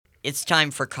it's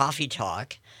time for coffee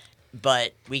talk,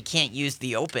 but we can't use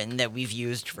the open that we've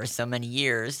used for so many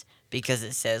years because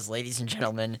it says, ladies and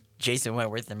gentlemen, Jason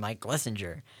Wentworth and Mike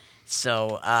Glessinger.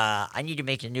 So I need to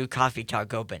make a new coffee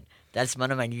talk open. That's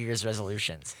one of my New Year's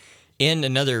resolutions. And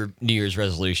another New Year's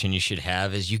resolution you should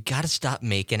have is you got to stop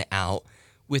making out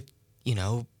with,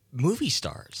 movie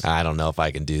stars. I don't know if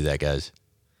I can do that, guys.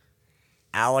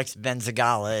 Alex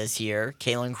Benzagala is here.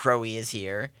 Kaylin Crowe is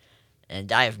here.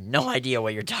 And I have no idea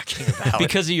what you're talking about.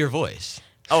 Because of your voice.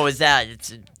 Oh, is that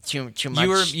it's too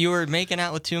much? You were making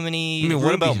out with too many. I mean,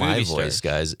 what about my movie voice,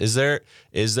 stars. guys?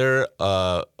 Is there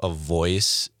a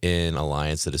voice in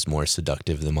Alliance that is more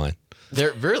seductive than mine?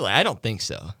 Really, I don't think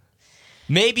so.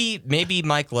 Maybe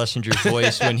Mike Lessinger's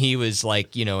voice when he was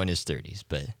like, in his 30s,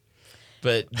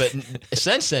 but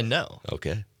since then, no.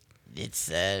 Okay. It's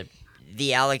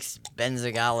the Alex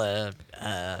Benzagala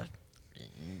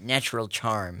natural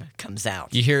charm comes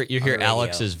out. You hear radio.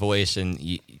 Alex's voice, and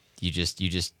you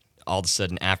just all of a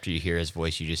sudden after you hear his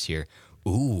voice, you just hear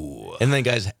ooh. And then,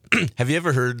 guys, have you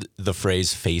ever heard the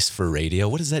phrase "face for radio"?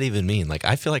 What does that even mean? Like,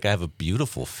 I feel like I have a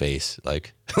beautiful face.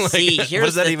 Like, See, what here's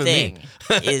does that the even thing: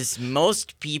 mean? is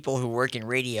most people who work in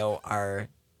radio are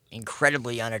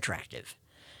incredibly unattractive.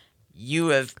 You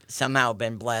have somehow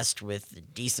been blessed with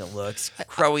decent looks.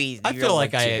 Crowe, I feel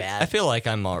like I feel like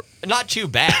I'm not too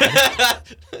bad.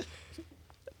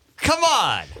 Come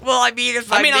on. Well, I mean,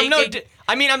 if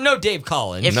I'm no Dave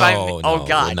Collins. If No,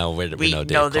 God, we're no Dave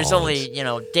there's Collins.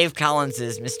 only Dave Collins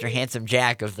is Mr. Handsome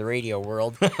Jack of the radio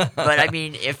world. But I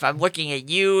mean, if I'm looking at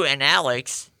you and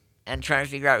Alex and trying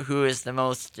to figure out who is the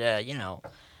most,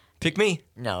 Pick me.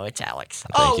 no, it's Alex.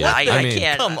 Thank you. I mean,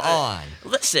 can't. Come on.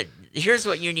 Listen, here's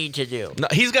what you need to do. No,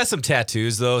 he's got some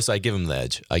tattoos though, so I give him the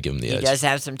edge. I give him the He edge. does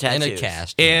have some And tattoos. a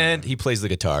cast. And he plays the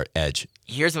guitar. Edge.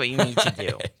 Here's what you need to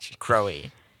do, Crowe.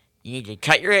 You need to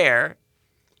cut your hair.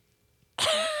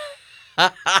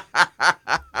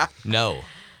 No.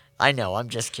 I know, I'm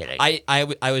just kidding.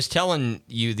 I was telling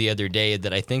you the other day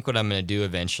that I think what I'm going to do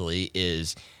eventually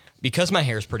is, because my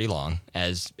hair is pretty long,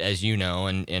 as you know,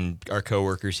 and our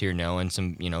coworkers here know, and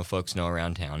some folks know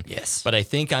around town. Yes. But I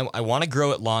think I want to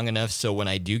grow it long enough so when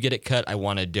I do get it cut, I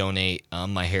want to donate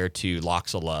my hair to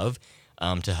Locks of Love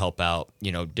to help out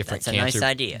different That's a cancer nice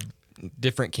idea.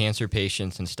 different cancer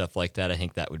patients and stuff like that. I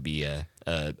think that would be a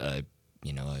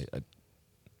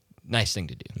nice thing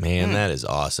to do. Man, that is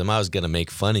awesome. I was gonna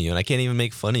make fun of you, and I can't even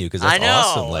make fun of you because that's I know.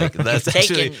 awesome. Like that's You've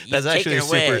taken super.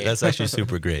 away. That's actually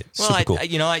super great. Well, super cool.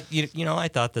 I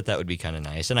thought that would be kind of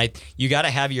nice, and you got to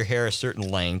have your hair a certain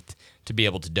length to be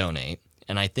able to donate,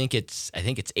 and I think it's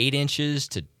 8 inches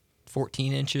to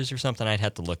 14 inches or something. I'd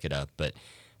have to look it up, but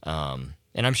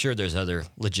and I'm sure there's other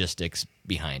logistics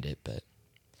behind it, but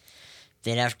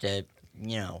They'd have to,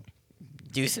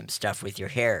 do some stuff with your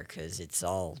hair because it's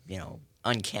all,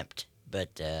 unkempt.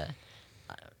 But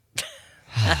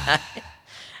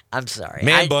I'm sorry.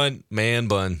 Man bun. Man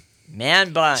bun.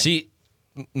 see,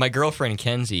 my girlfriend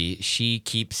Kenzie, she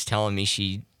keeps telling me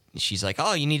she's like,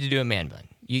 oh, you need to do a man bun.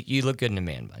 You look good in a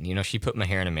man bun. She put my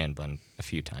hair in a man bun a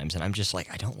few times, and I'm just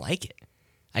like, I don't like it.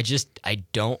 I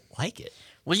don't like it.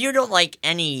 Well, you don't like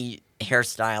any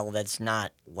hairstyle that's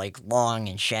not like long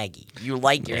and shaggy. You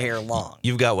like your hair long.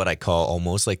 You've got what I call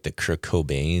almost like the Kurt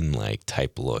Cobain like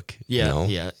type look. Yeah,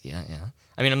 you know? yeah.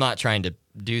 I mean, I'm not trying to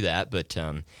do that, but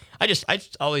I just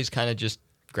always kind of just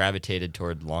gravitated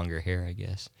toward longer hair, I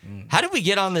guess. How did we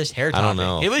get on this hair topic? I don't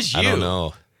know. It was you. I don't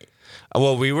know.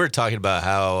 Well, we were talking about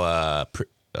how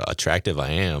attractive I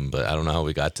am, but I don't know how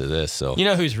we got to this. So You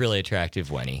know who's really attractive?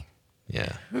 Wenty.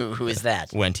 yeah. Who is that?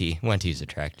 Wenty's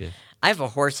attractive. I have a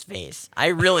horse face. I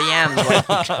really am.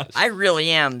 I really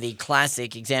am the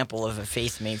classic example of a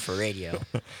face made for radio.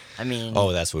 I mean,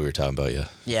 Oh, that's what we were talking about. Yeah.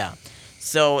 yeah.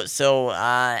 So,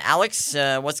 Alex,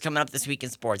 what's coming up this week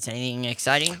in sports? Anything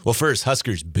exciting? Well, first,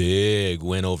 Huskers' big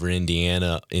win over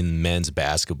Indiana in men's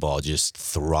basketball, just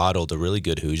throttled a really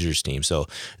good Hoosiers team. So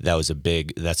that's a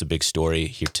big story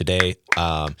here today.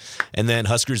 And then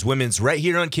Huskers women's right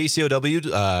here on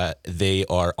KCOW. They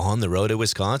are on the road at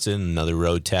Wisconsin, another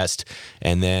road test.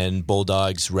 And then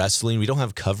Bulldogs wrestling. We don't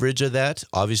have coverage of that,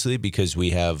 obviously, because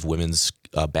we have women's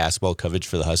basketball coverage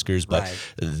for the Huskers, but Right.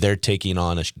 they're taking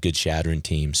on a good Shattern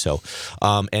team. So,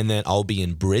 and then I'll be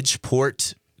in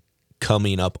Bridgeport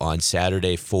coming up on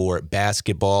Saturday for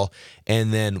basketball,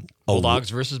 and then Bulldogs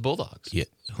versus Bulldogs. Yeah.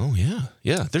 Oh yeah,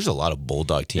 yeah. There's a lot of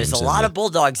Bulldog teams. There's a lot of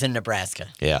Bulldogs in Nebraska.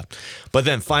 Yeah, but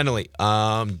then finally,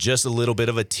 just a little bit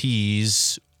of a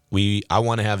tease. I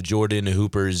want to have Jordan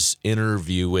Hooper's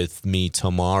interview with me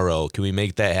tomorrow. Can we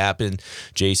make that happen,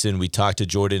 Jason? We talked to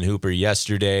Jordan Hooper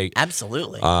yesterday.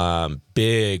 Absolutely.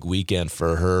 Big weekend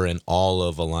for her and all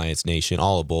of Alliance Nation,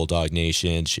 all of Bulldog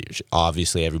Nation. She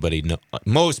obviously,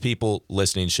 most people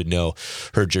listening should know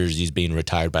her jersey's being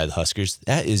retired by the Huskers.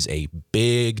 That is a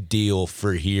big deal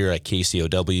for here at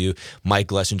KCOW. Mike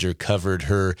Glessinger covered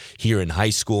her here in high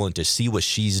school, and to see what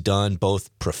she's done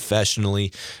both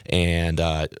professionally and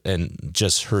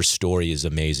just her story is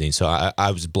amazing. So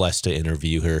I was blessed to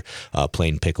interview her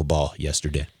playing pickleball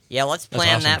yesterday. Yeah, let's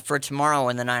plan awesome. that for tomorrow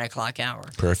in the 9 o'clock hour.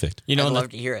 Perfect. You know, I'd love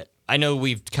to hear it. I know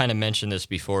we've kind of mentioned this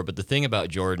before, but the thing about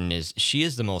Jordan is she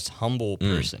is the most humble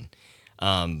person.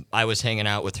 I was hanging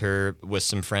out with her with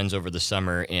some friends over the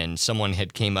summer, and someone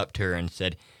had came up to her and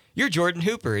said, "You're Jordan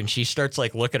Hooper," and she starts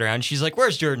like looking around. She's like,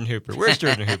 "Where's Jordan Hooper? Where's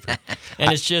Jordan Hooper?"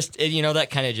 And it's just, that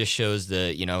kind of just shows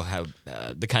how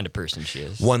the kind of person she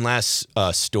is. One last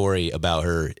story about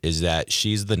her is that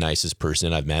she's the nicest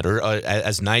person I've met, or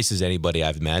as nice as anybody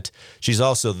I've met. She's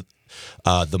also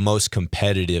the most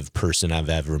competitive person I've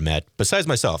ever met, besides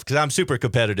myself, because I'm super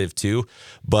competitive too.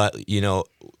 But,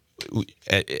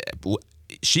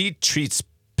 she treats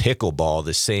pickleball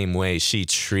the same way she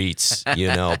treats,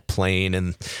 playing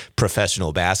in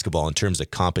professional basketball in terms of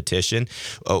competition.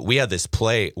 We had this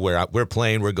play where we're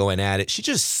playing, we're going at it. She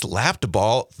just slapped the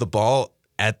ball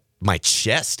at my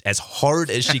chest as hard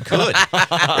as she could.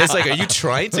 It's like, are you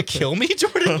trying to kill me,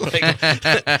 Jordan?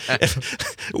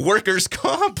 Workers'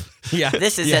 comp. Yeah,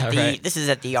 This is this is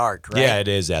at the Arc, right? Yeah, it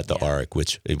is at the Arc,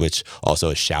 which also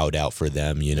a shout out for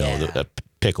them. The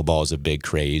pickleball is a big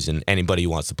craze, and anybody who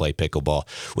wants to play pickleball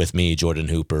with me, Jordan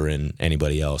Hooper, and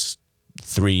anybody else,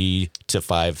 3 to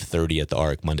 5:30 at the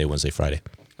Arc, Monday, Wednesday, Friday.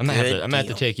 I'm gonna have to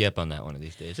deal. take you up on that one of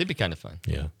these days. It'd be kind of fun.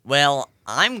 Yeah. Well,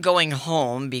 I'm going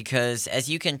home because, as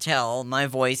you can tell, my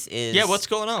voice is what's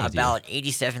going on with you? about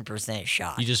 87%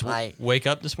 shot. You just wake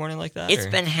up this morning like that? It's or?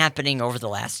 been happening over the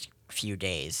last few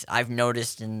days. I've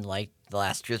noticed in the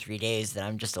last 2 or 3 days that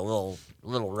I'm just a little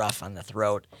rough on the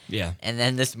throat. Yeah. And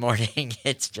then this morning,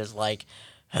 it's just like,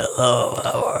 "Hello,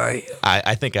 how are you?"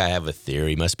 I think I have a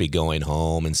theory. Must be going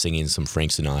home and singing some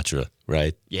Frank Sinatra,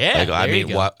 right? Yeah, there you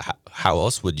go. How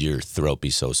else would your throat be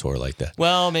so sore like that?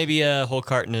 Well, maybe a whole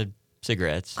carton of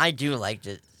cigarettes. I do like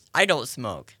to. I don't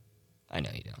smoke. I know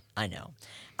you don't. I know.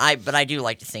 But I do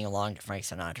like to sing along to Frank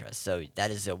Sinatra. So that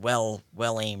is a well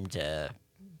aimed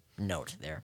note there.